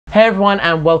Hey everyone,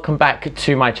 and welcome back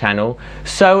to my channel.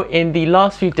 So in the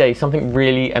last few days, something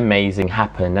really amazing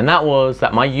happened, and that was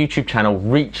that my YouTube channel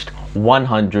reached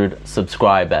 100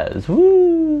 subscribers.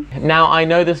 Woo! Now, I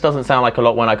know this doesn't sound like a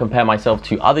lot when I compare myself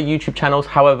to other YouTube channels.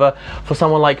 However, for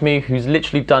someone like me who's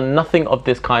literally done nothing of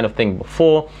this kind of thing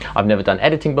before, I've never done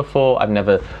editing before, I've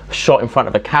never shot in front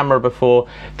of a camera before,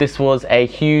 this was a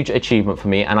huge achievement for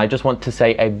me, and I just want to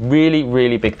say a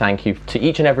really big thank you to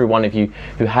each and every one of you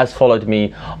who has followed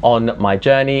me on my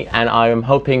journey, and I am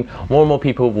hoping more and more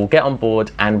people will get on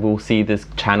board and we'll see this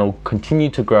channel continue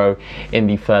to grow in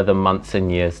the further months and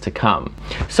years to come.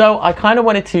 So I kind of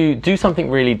wanted to do something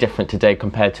really different today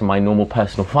compared to my normal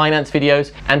personal finance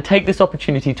videos, and take this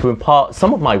opportunity to impart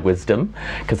some of my wisdom,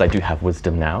 because I do have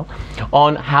wisdom now,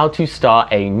 on how to start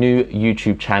a new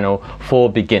YouTube channel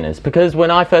for beginners. Because when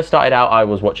I first started out, I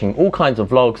was watching all kinds of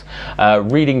vlogs,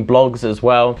 reading blogs as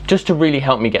well, just to really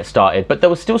help me get started. But there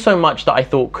was still so much that I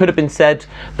thought could have been said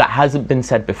that hasn't been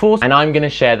said before, and I'm going to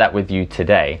share that with you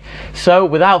today. So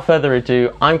without further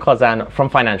ado, I'm Kazan from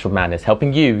Financial Madness,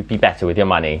 helping you be better with your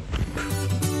money.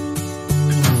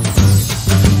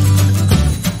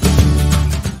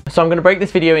 So I'm going to break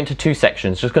this video into two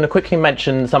sections. Just going to quickly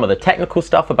mention some of the technical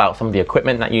stuff about some of the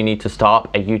equipment that you need to start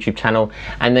up a YouTube channel,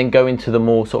 and then go into the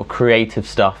more sort of creative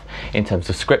stuff in terms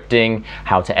of scripting,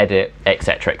 how to edit,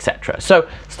 etc, etc. So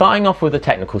starting off with the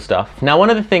technical stuff. Now, one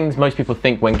of the things most people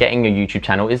think when getting a YouTube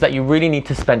channel is that you really need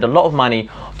to spend a lot of money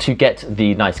to get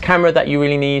the nice camera that you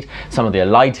really need, some of the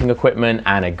lighting equipment,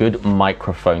 and a good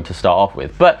microphone to start off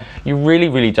with. But you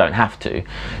really don't have to.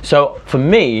 So for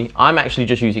me, I'm actually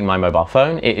just using my mobile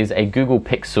phone. It is a Google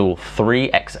Pixel 3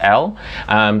 XL,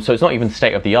 so it's not even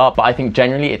state of the art, but I think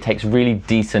generally it takes really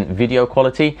decent video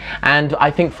quality, and I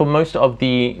think for most of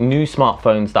the new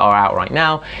smartphones that are out right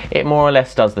now, it more or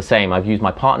less does the same. I've used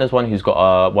my partner's one, who's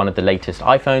got one of the latest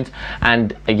iPhones,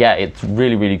 and yeah, it's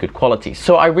really good quality.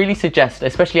 So I really suggest,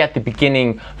 especially at the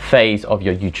beginning phase of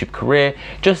your YouTube career,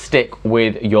 just stick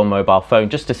with your mobile phone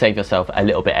just to save yourself a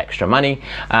little bit extra money,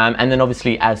 and then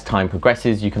obviously as time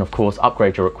progresses, you can of course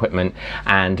upgrade your equipment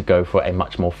and go for a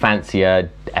much more fancier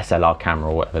SLR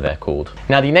camera, or whatever they're called.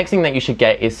 Now, the next thing that you should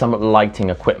get is some lighting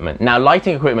equipment. Now,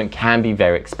 lighting equipment can be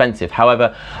very expensive.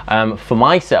 However, for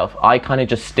myself, I kind of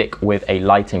just stick with a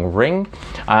lighting ring.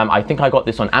 I think I got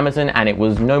this on Amazon and it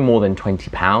was no more than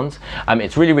 £20.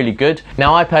 It's really good.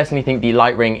 Now, I personally think the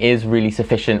light ring is really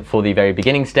sufficient for the very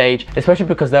beginning stage, especially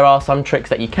because there are some tricks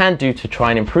that you can do to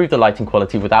try and improve the lighting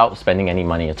quality without spending any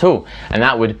money at all. And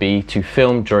that would be to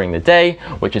film during the day,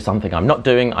 which is something I'm not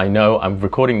doing. I know I'm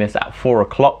recording this at 4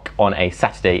 o'clock on a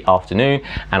Saturday afternoon,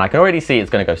 and I can already see it's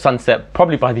going to go sunset.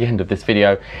 Probably by the end of this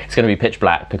video, it's going to be pitch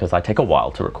black because I take a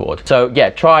while to record. So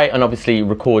yeah, try and obviously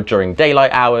record during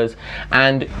daylight hours,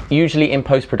 and usually in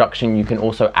post-production you can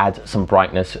also add some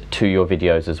brightness to your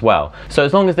videos as well. So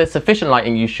as long as there's sufficient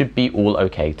lighting, you should be all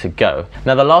okay to go.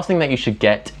 Now, the last thing that you should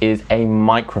get is a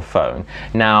microphone.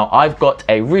 Now, I've got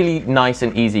a really nice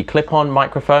and easy clip-on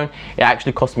microphone. It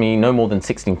actually cost me no more than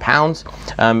 £16.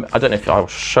 I don't know if I'll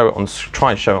show it on,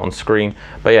 try and show it on screen,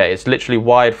 but yeah, it's literally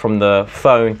wired from the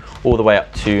phone all the way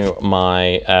up to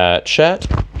my shirt.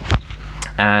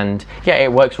 And yeah,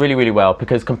 it works really well,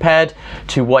 because compared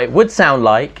to what it would sound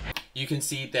like, you can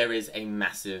see there is a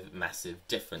massive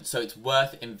difference. So it's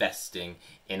worth investing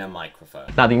in a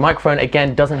microphone. Now, the microphone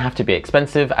again doesn't have to be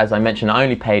expensive. As I mentioned, I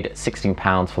only paid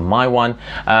 £16 for my one.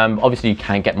 Obviously you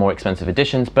can get more expensive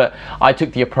editions, but I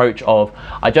took the approach of,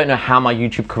 I don't know how my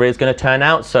YouTube career is going to turn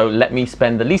out, so let me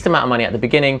spend the least amount of money at the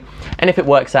beginning, and if it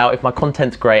works out, if my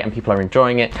content's great and people are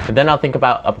enjoying it, then I'll think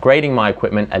about upgrading my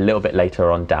equipment a little bit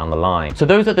later on down the line. So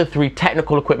those are the three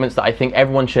technical equipments that I think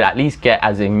everyone should at least get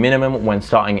as a minimum when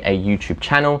starting a YouTube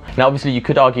channel. Now, obviously you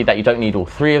could argue that you don't need all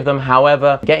three of them.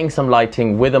 However, getting some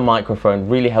lighting with a microphone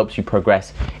really helps you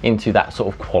progress into that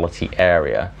sort of quality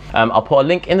area. I'll put a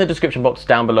link in the description box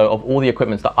down below of all the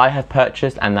equipments that I have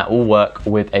purchased, and that all work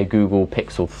with a Google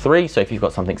Pixel 3. So if you've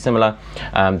got something similar,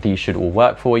 these should all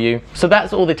work for you. So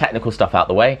that's all the technical stuff out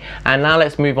the way, and now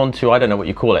let's move on to, I don't know what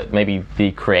you call it, maybe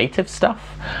the creative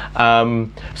stuff.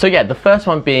 So yeah, the first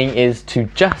one being is to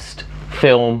just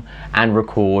film and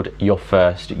record your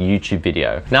first YouTube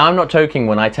video. Now, I'm not joking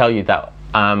when I tell you that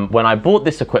when I bought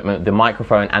this equipment, the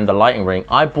microphone and the lighting ring,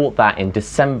 I bought that in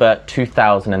December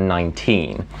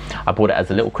 2019. I bought it as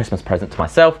a little Christmas present to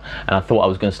myself, and I thought I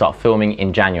was going to start filming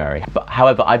in January. But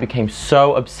however, I became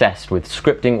so obsessed with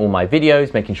scripting all my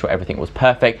videos, making sure everything was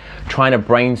perfect, trying to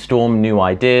brainstorm new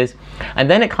ideas, and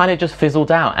then it kind of just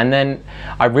fizzled out. And then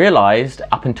I realized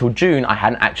up until June I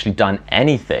hadn't actually done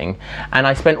anything, and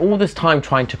I spent all this time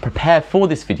trying to prepare for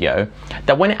this video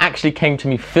that when it actually came to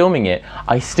me filming it,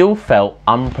 I still felt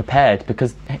unprepared,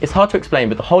 because it's hard to explain,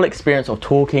 but the whole experience of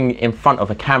talking in front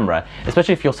of a camera,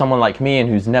 especially if you're someone like me and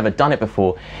who's never done it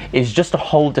before, is just a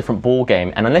whole different ball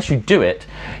game, and unless you do it,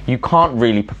 you can't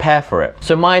really prepare for it.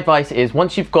 So my advice is,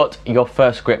 once you've got your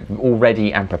first script all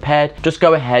ready and prepared, just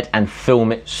go ahead and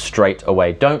film it straight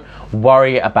away. Don't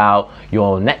worry about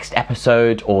your next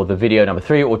episode or the video number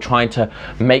 3, or trying to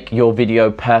make your video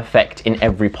perfect in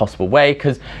every possible way,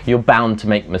 because you're bound to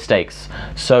make mistakes.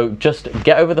 So just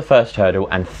get over the first hurdle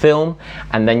and film,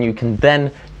 and then you can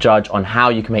then judge on how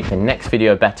you can make the next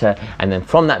video better, and then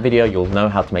from that video you'll know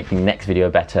how to make the next video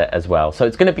better as well. So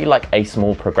it's going to be like a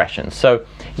small progression. So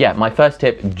yeah, my first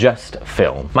tip, just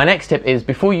film. My next tip is,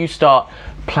 before you start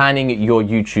planning your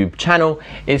YouTube channel,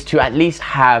 is to at least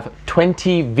have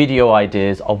 20 video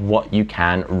ideas of what you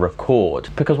can record.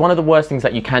 Because one of the worst things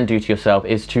that you can do to yourself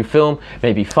is to film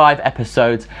maybe 5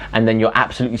 episodes and then you're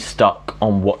absolutely stuck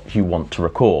on what you want to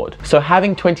record. So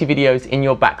having 20 videos in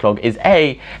your backlog is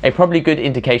a probably good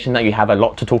indication that you have a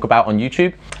lot to talk about on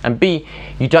YouTube, and B,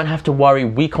 you don't have to worry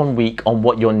week on week on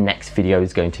what your next video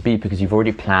is going to be, because you've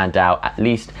already planned out at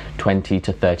least 20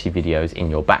 to 30 videos in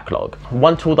your backlog.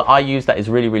 One tool that I use that is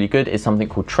really good is something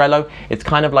called Trello. It's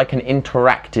kind of like an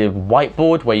interactive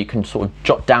whiteboard where you can sort of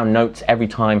jot down notes every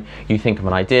time you think of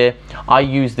an idea. I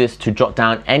use this to jot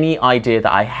down any idea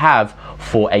that I have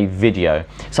for a video.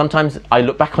 Sometimes I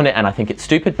look back on it and I think it's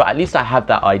stupid, but at least I have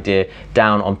that idea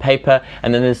down on paper.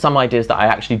 And then there's some ideas that I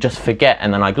actually just forget,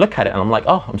 and then I look at it and I'm like,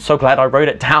 oh, I'm so glad I wrote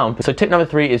it down. So tip number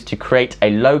 3 is to create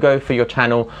a logo for your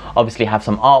channel. Obviously have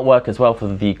some artwork as well for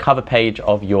the cover page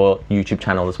of your YouTube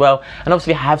channel as well, and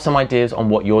obviously have some ideas on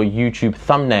what your YouTube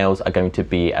thumbnails are going to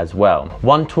be as well.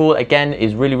 One tool again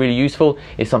is really useful,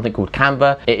 is something called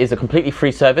Canva. It is a completely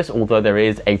free service, although there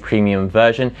is a premium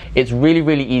version. It's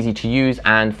really easy to use,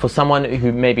 and for someone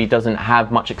who maybe doesn't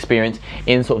have much experience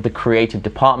in sort of the creative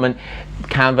department,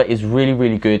 Canva is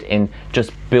really good in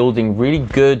just building really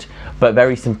good but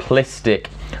very simplistic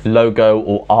logo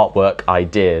or artwork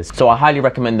ideas. So I highly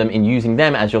recommend them in using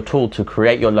them as your tool to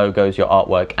create your logos, your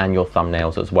artwork, and your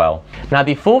thumbnails as well. Now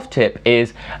the 4th tip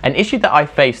is an issue that I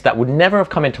faced that would never have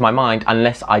come into my mind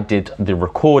unless I did the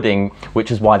recording, which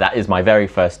is why that is my very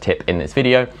first tip in this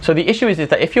video. So the issue is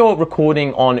that if you're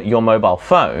recording on your mobile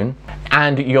phone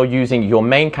and you're using your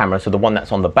main camera, so the one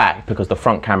that's on the back, because the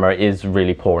front camera is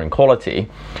really poor in quality,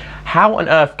 how on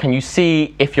earth can you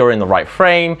see if you're in the right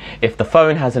frame, if the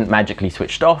phone hasn't magically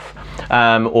switched off,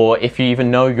 or if you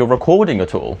even know you're recording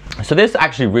at all? So this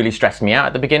actually really stressed me out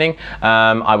at the beginning.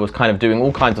 I was kind of doing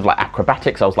all kinds of like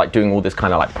acrobatics. I was like doing all this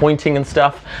kind of like pointing and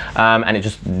stuff, and it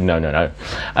just, no.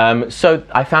 So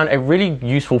I found a really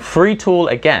useful free tool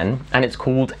again, and it's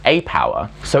called A-Power.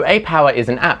 So A-Power is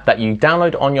an app that you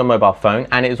download on your mobile phone,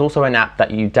 and it is also an app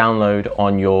that you download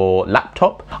on your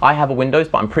laptop. I have a Windows,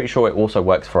 but I'm pretty sure it also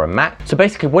works for a Mac. So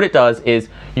basically what it does is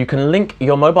you can link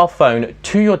your mobile phone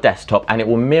to your desktop and it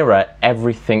will mirror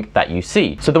everything that you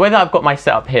see. So the way that I've got my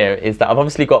setup here is that I've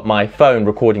obviously got my phone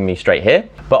recording me straight here,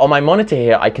 but on my monitor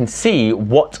here I can see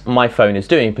what my phone is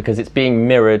doing because it's being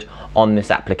mirrored on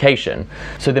this application.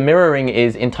 So the mirroring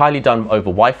is entirely done over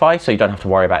Wi-Fi, so you don't have to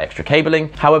worry about extra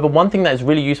cabling. However, one thing that is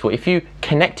really useful, if you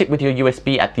connect it with your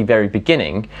USB at the very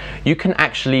beginning, you can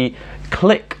actually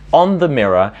click on the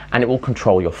mirror and it will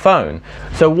control your phone.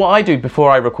 So what I do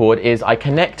before I record is I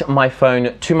connect my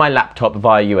phone to my laptop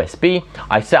via USB.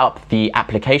 I set up the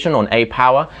application on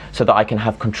A-Power so that I can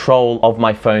have control of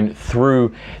my phone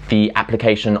through the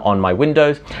application on my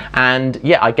Windows. And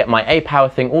yeah, I get my A-Power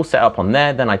thing all set up on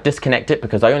there. Then I disconnect it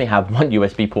because I only have one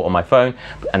USB port on my phone,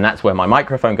 and that's where my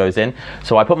microphone goes in.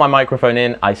 So I put my microphone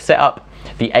in, I set up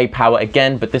the A-Power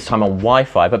again, but this time on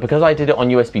Wi-Fi. But because I did it on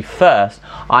USB first,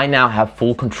 I now have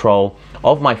full control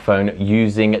of my phone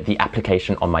using the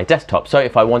application on my desktop. So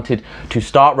if I wanted to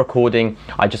start recording,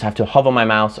 I just have to hover my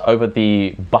mouse over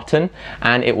the button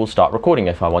and it will start recording.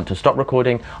 If I want to stop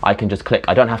recording, I can just click.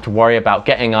 I don't have to worry about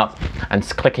getting up and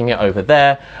clicking it over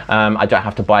there. I don't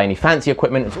have to buy any fancy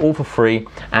equipment. It's all for free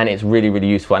and it's really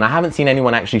useful. And I haven't seen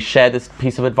anyone actually share this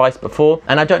piece of advice before,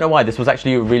 and I don't know why. This was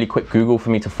actually a really quick Google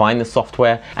for me to find the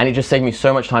software, and it just saved me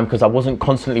so much time because I wasn't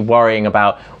constantly worrying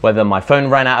about whether my phone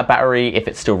ran out of battery, if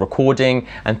it's still recording,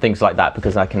 and things like that,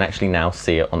 because I can actually now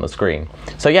see it on the screen.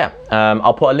 So yeah,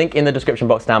 I'll put a link in the description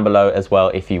box down below as well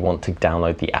if you want to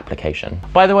download the application.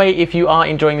 By the way, if you are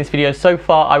enjoying this video so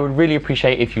far, I would really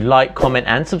appreciate if you like, comment,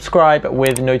 and subscribe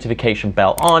with notification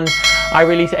bell on. I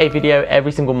release a video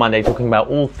every single Monday talking about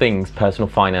all things personal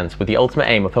finance with the ultimate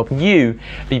aim of helping you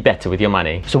be better with your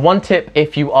money. So one tip,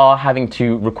 if you are having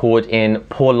to record in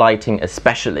poor lighting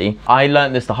especially, I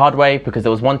learned this the hard way because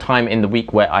there was one time in the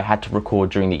week where I had to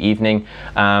record during the evening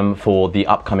lighting for the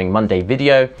upcoming Monday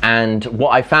video. And what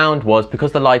I found was,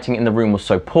 because the lighting in the room was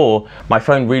so poor, my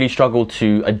phone really struggled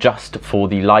to adjust for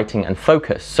the lighting and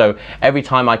focus. So every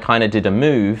time I kind of did a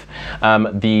move,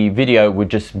 the video would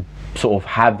just sort of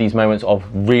have these moments of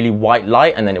really white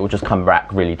light, and then it would just come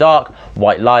back really dark,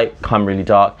 white light, come really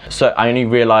dark. So I only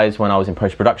realized when I was in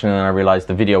post-production, and then I realized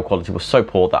the video quality was so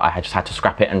poor that I just had to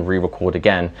scrap it and re-record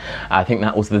again. I think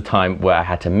that was the time where I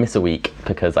had to miss a week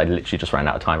because I literally just ran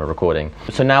out of time of recording.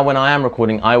 So now when I am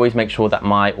recording, I always make sure that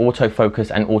my autofocus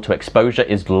and auto exposure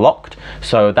is locked,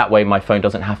 so that way my phone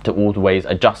doesn't have to always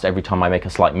adjust every time I make a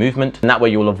slight movement, and that way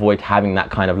you'll avoid having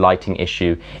that kind of lighting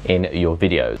issue in your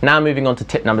videos. Now moving on to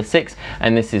tip number 6,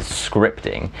 and this is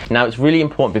scripting. Now it's really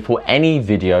important before any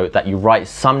video that you write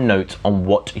some notes on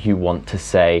what you want to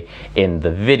say in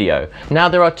the video. Now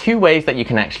there are two ways that you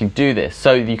can actually do this.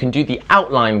 So you can do the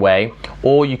outline way,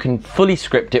 or you can fully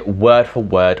script it word for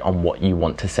word on what you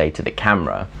want to say to the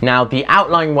camera. Now the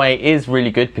outline way is really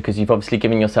good because you've obviously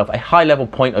given yourself a high level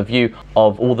point of view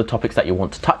of all the topics that you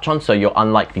want to touch on, so you're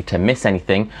unlikely to miss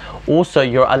anything. Also,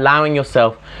 you're allowing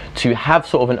yourself to have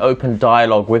sort of an open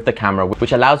dialogue with the camera,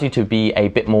 which allows you to be a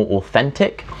bit more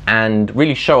authentic and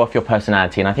really show off your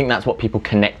personality. And I think that's what people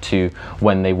connect to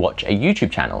when they watch a YouTube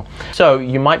channel. So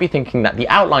you might be thinking that the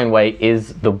outline way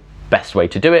is the best way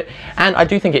to do it, and I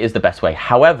do think it is the best way.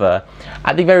 However,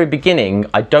 at the very beginning,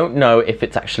 I don't know if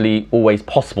it's actually always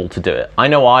possible to do it. I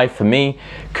know for me,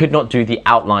 could not do the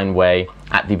outline way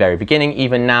at the very beginning.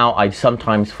 Even now, I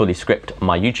sometimes fully script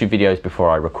my YouTube videos before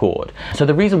I record. So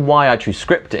the reason why I choose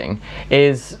scripting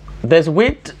is there's a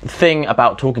weird thing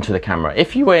about talking to the camera.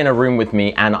 If you were in a room with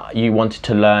me and you wanted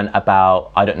to learn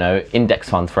about, I don't know, index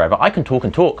funds forever, I can talk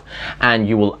and talk and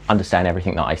you will understand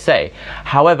everything that I say.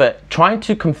 However, trying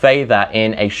to convey that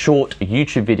in a short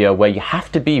YouTube video where you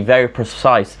have to be very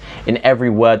precise in every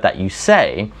word that you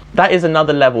say, that is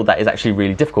another level that is actually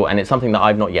really difficult, and it's something that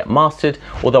I've not yet mastered,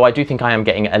 although I do think I am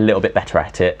getting a little bit better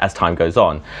at it as time goes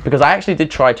on. Because I actually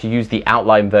did try to use the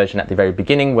outline version at the very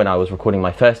beginning when I was recording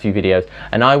my first few videos,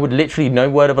 and I would literally, no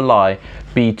word of a lie,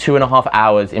 be 2.5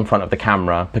 hours in front of the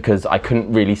camera because I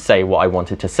couldn't really say what I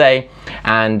wanted to say,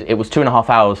 and it was 2.5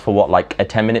 hours for what, like a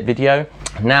 10-minute video.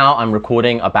 Now I'm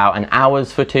recording about an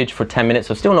hour's footage for 10 minutes,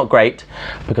 so still not great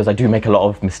because I do make a lot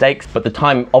of mistakes, but the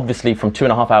time obviously from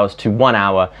 2.5 hours to 1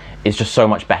 hour is just so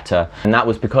much better, and that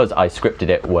was because I scripted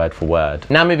it word for word.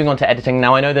 Now moving on to editing.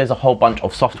 Now I know there's a whole bunch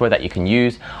of software that you can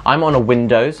use. I'm on a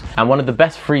Windows, and one of the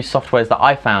best free softwares that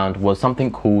I found was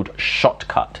something called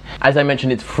Shotcut. As I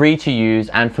mentioned, it's free to use,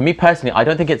 and for me personally, I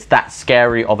don't think it's that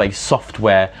scary of a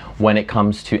software when it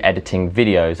comes to editing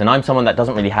videos. And I'm someone that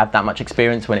doesn't really have that much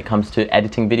experience when it comes to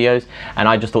editing videos, and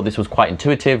I just thought this was quite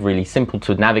intuitive, really simple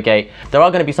to navigate. There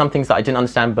are going to be some things that I didn't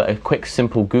understand, but a quick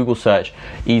simple Google search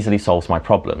easily solves my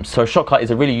problems. So Shotcut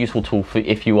is a really useful tool for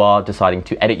if you are deciding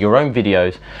to edit your own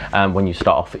videos when you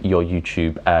start off your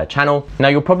YouTube channel. Now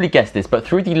you'll probably guess this, but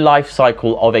through the life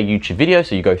cycle of a YouTube video,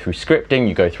 so you go through scripting,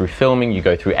 you go through filming, you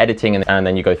go through editing, and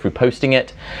then you go through posting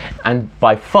it. And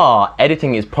by far,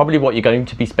 editing is probably what you're going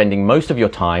to be spending most of your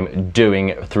time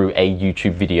doing through a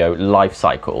YouTube video life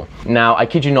cycle. Now, I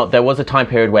kid you not, there was a time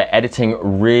period where editing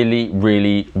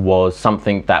really was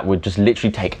something that would just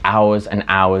literally take hours and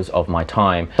hours of my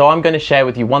time. So I'm going to share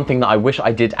with you one thing that I wish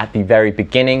I did at the very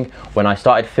beginning when I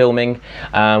started filming,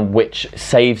 which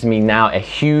saves me now a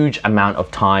huge amount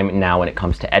of time now when it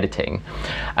comes to editing.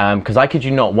 Because I kid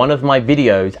you not, one of my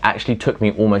videos actually took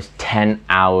me almost 10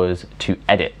 hours to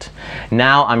edit.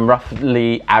 Now I'm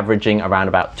roughly averaging around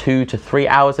about 2 to 3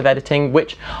 hours of editing,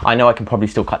 which I know I can probably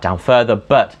still cut down further,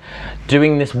 but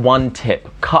doing this one tip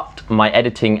cut my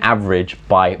editing average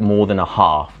by more than a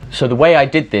half. So the way I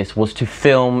did this was to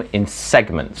film in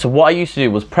segments. So what I used to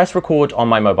do was press record on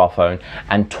my mobile phone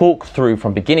and talk through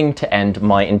from beginning to end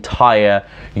my entire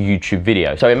YouTube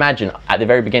video. So imagine at the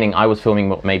very beginning, I was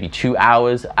filming maybe 2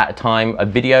 hours at a time, a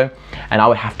video, and I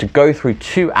would have to go through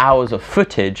 2 hours of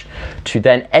footage to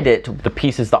then edit the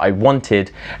pieces that I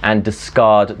wanted and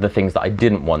discard the things that I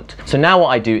didn't want. So now what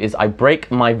I do is I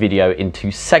break my video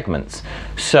into segments.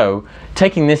 So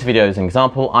taking this video as an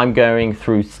example, I'm going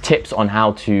through tips on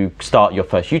how to start your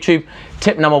first YouTube.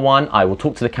 Tip number 1, I will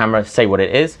talk to the camera, say what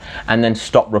it is, and then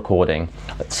stop recording.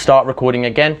 Start recording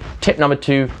again. Tip number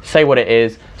 2, say what it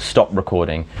is, stop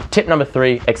recording. Tip number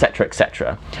 3, etc,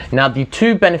 etc. Now the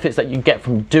two benefits that you get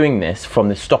from doing this, from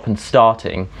the stop and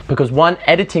starting, because one,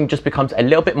 editing just becomes a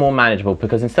little bit more manageable,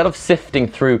 because instead of sifting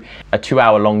through a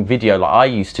 2-hour long video like I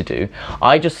used to do,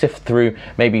 I just sift through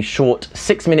maybe short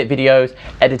 6-minute videos,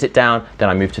 edit it down, then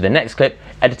I move to the next clip,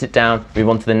 edit it down, move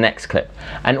on to the next clip.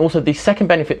 And also the second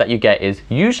benefit that you get is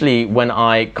usually when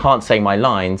I can't say my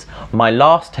lines, my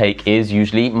last take is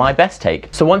usually my best take.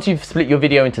 So once you've split your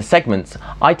video into segments,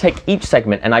 I take each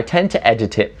segment and I tend to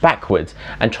edit it backwards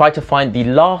and try to find the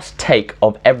last take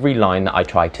of every line that I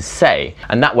try to say.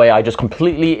 And that way I just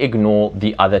completely ignore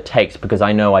the other takes because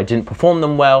I know I didn't perform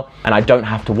them well and I don't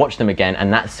have to watch them again,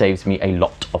 and that saves me a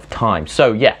lot of time.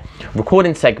 So yeah, record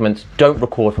in segments, don't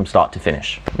record from start to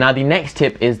finish. Now the next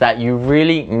tip is that you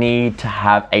really need to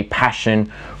have a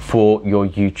passion for your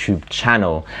YouTube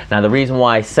channel. Now the reason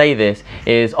why I say this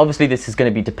is obviously this is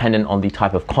going to be dependent on the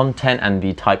type of content and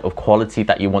the type of quality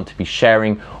that you want to be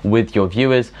sharing with your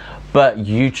viewers, but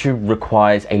YouTube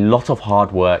requires a lot of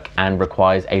hard work and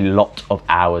requires a lot of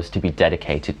hours to be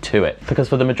dedicated to it. Because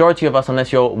for the majority of us,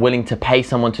 unless you're willing to pay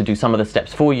someone to do some of the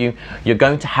steps for you, you're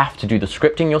going to have to do the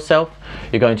scripting yourself,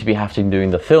 you're going to be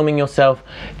doing the filming yourself,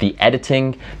 the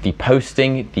editing, the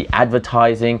posting, the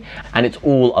advertising, and it's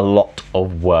all a lot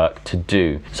of work to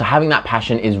do. So having that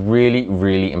passion is really,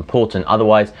 really important.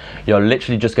 Otherwise, you're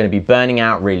literally just going to be burning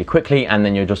out really quickly and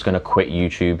then you're just going to quit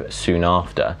YouTube soon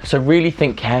after. So really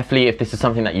think carefully if this is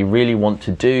something that you really want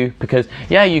to do, because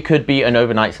yeah, you could be an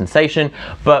overnight sensation,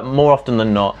 but more often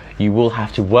than not, you will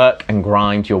have to work and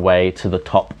grind your way to the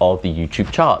top of the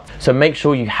YouTube chart. So make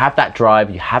sure you have that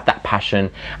drive, you have that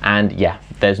passion, and yeah,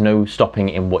 there's no stopping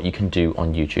in what you can do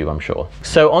on YouTube, I'm sure.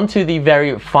 So on to the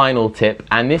very final tip,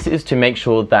 and this is to make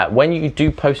sure that when you do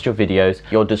post your videos,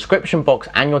 your description box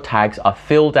and your tags are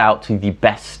filled out to the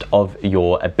best of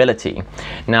your ability.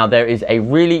 Now there is a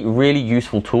really, really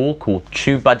useful tool called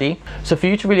TubeBuddy. So for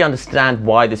you to really understand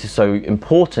why this is so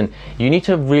important, you need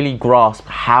to really grasp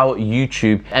how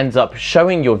YouTube ends up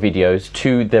showing your videos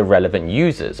to the relevant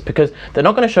users, because they're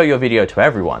not going to show your video to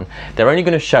everyone. They're only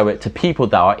going to show it to people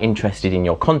that are interested in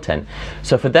your content.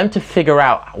 So for them to figure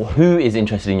out who is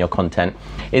interested in your content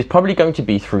is probably going to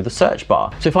be through the search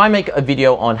bar. So if I make a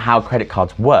video on how credit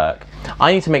cards work,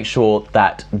 I need to make sure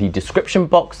that the description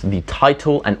box, the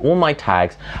title, and all my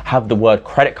tags have the word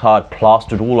credit card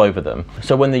plastered all over them.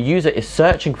 So when the user is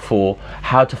searching for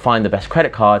how to find the best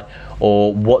credit card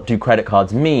or what do credit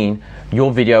cards mean,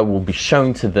 your video will be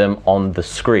shown to them on the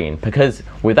screen, because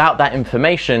without that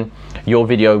information, your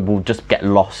video will just get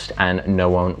lost and no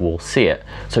one will see it.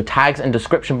 So tags and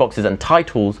description boxes and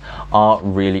titles are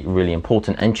really, really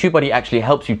important. And TubeBuddy actually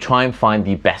helps you try and find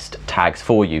the best tags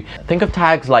for you. Think of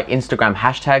tags like Instagram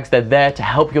hashtags. They're there to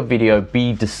help your video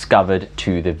be discovered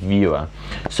to the viewer.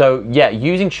 So yeah,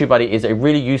 using TubeBuddy is a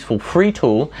really useful free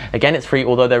tool. Again, it's free,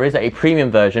 although there is a premium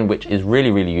version, which is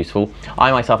really, really useful.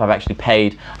 I myself have actually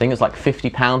paid, I think it's like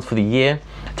 £50 for the year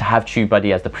to have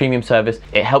TubeBuddy as the premium service.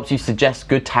 It helps you suggest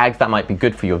good tags that might be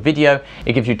good for your video.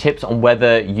 It gives you tips on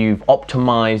whether you've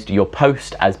optimized your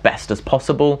post as best as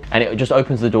possible, and it just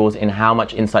opens the doors in how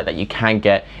much insight that you can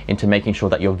get into making sure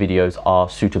that your videos are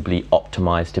suitably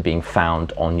optimized to being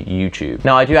found on YouTube.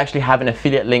 Now I do actually have an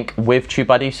affiliate link with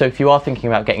TubeBuddy, so if you are thinking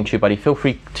about getting TubeBuddy, feel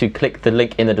free to click the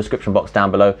link in the description box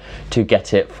down below to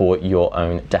get it for your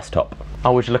own desktop.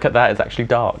 Oh, would you look at that, it's actually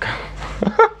dark.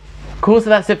 Cool,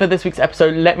 so that's it for this week's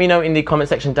episode. Let me know in the comment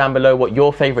section down below what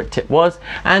your favorite tip was,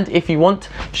 and if you want,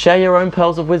 share your own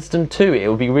pearls of wisdom too. It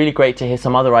would be really great to hear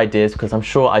some other ideas, because I'm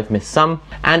sure I've missed some.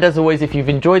 And as always, if you've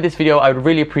enjoyed this video, I would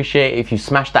really appreciate it if you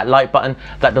smash that like button.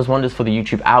 That does wonders for the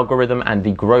YouTube algorithm and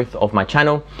the growth of my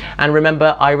channel. And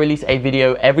remember, I release a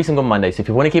video every single Monday, so if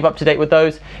you want to keep up to date with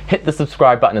those, hit the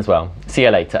subscribe button as well. See you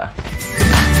later.